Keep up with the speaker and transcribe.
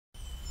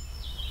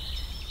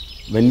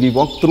When we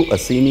walk through a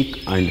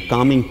scenic and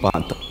calming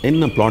path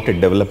in a plotted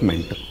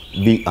development,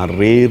 we are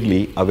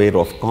rarely aware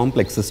of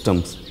complex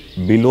systems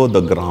below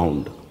the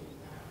ground.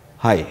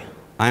 Hi,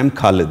 I am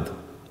Khalid,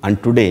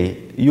 and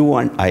today you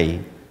and I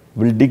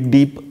will dig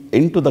deep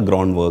into the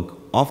groundwork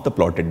of the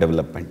plotted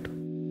development.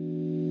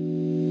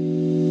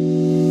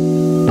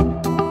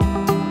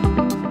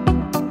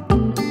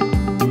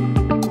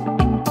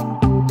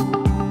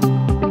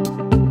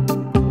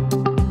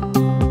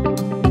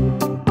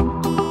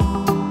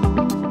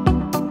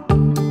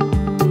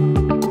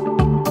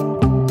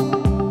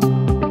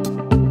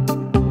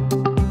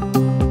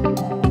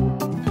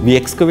 We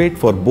excavate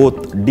for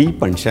both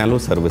deep and shallow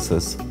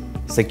services,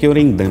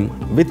 securing them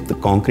with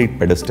concrete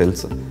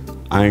pedestals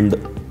and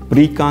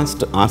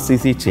precast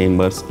RCC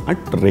chambers at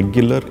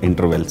regular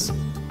intervals.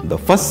 The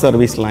first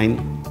service line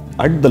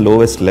at the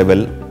lowest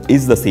level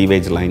is the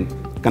sewage line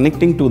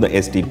connecting to the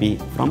STP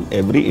from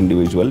every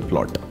individual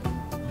plot.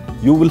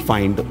 You will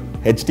find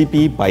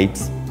HDPE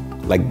pipes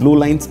like blue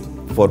lines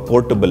for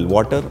portable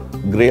water,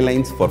 grey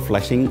lines for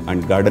flushing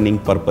and gardening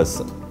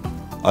purpose,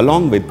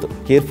 along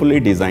with carefully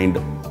designed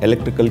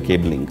electrical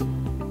cabling.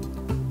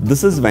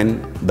 This is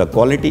when the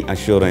quality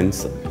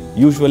assurance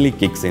usually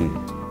kicks in.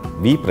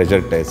 We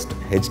pressure test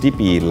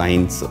HDPE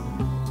lines,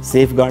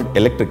 safeguard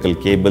electrical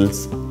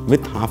cables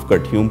with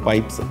half-cut hume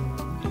pipes,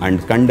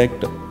 and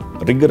conduct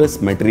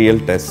rigorous material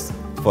tests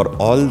for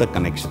all the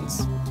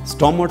connections.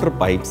 Stormwater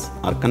pipes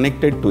are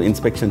connected to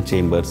inspection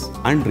chambers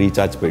and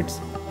recharge pits,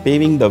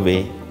 paving the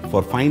way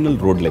for final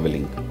road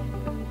leveling.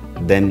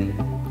 Then,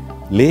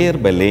 layer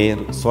by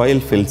layer, soil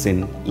fills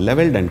in,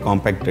 leveled and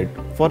compacted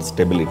for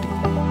stability.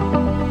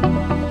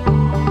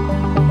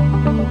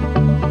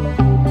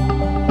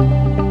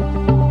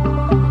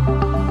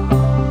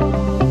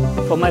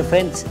 For my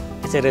friends,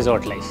 it's a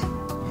resort life.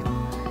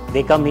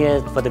 They come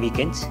here for the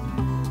weekends.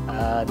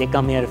 They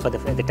come here for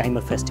the time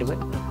of festival.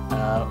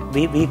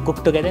 We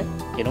cook together,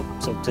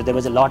 so there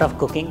was a lot of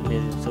cooking.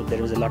 So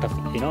there was a lot of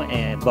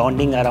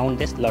bonding around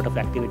this, a lot of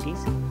activities.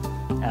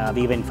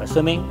 We went for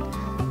swimming.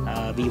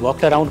 We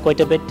walked around quite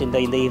a bit in the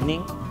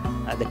evening.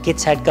 The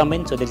kids had come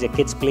in, so there's a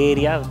kids play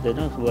area,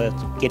 where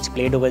kids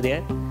played over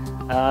there.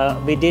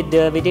 We did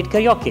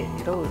karaoke,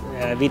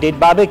 we did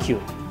barbecue,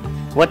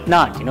 what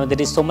not.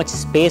 There is so much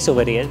space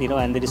over here,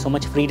 and there is so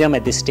much freedom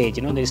at this stage.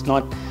 There is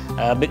not,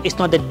 it's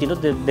not that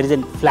there is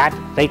a flat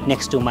right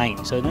next to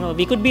mine, so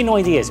we could be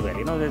noisy as well.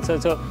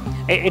 So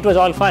it was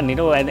all fun,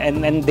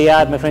 and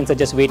my friends are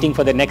just waiting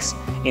for the next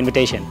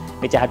invitation,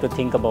 which I have to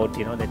think about,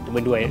 that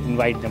when do I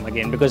invite them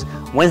again, because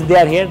once they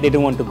are here, they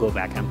don't want to go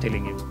back, I'm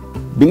telling you.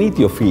 Beneath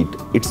your feet,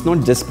 it's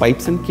not just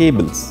pipes and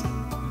cables.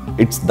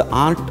 It's the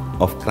art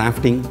of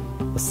crafting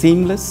a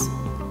seamless,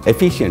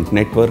 efficient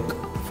network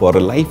for a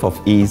life of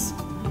ease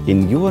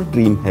in your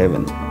dream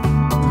heaven.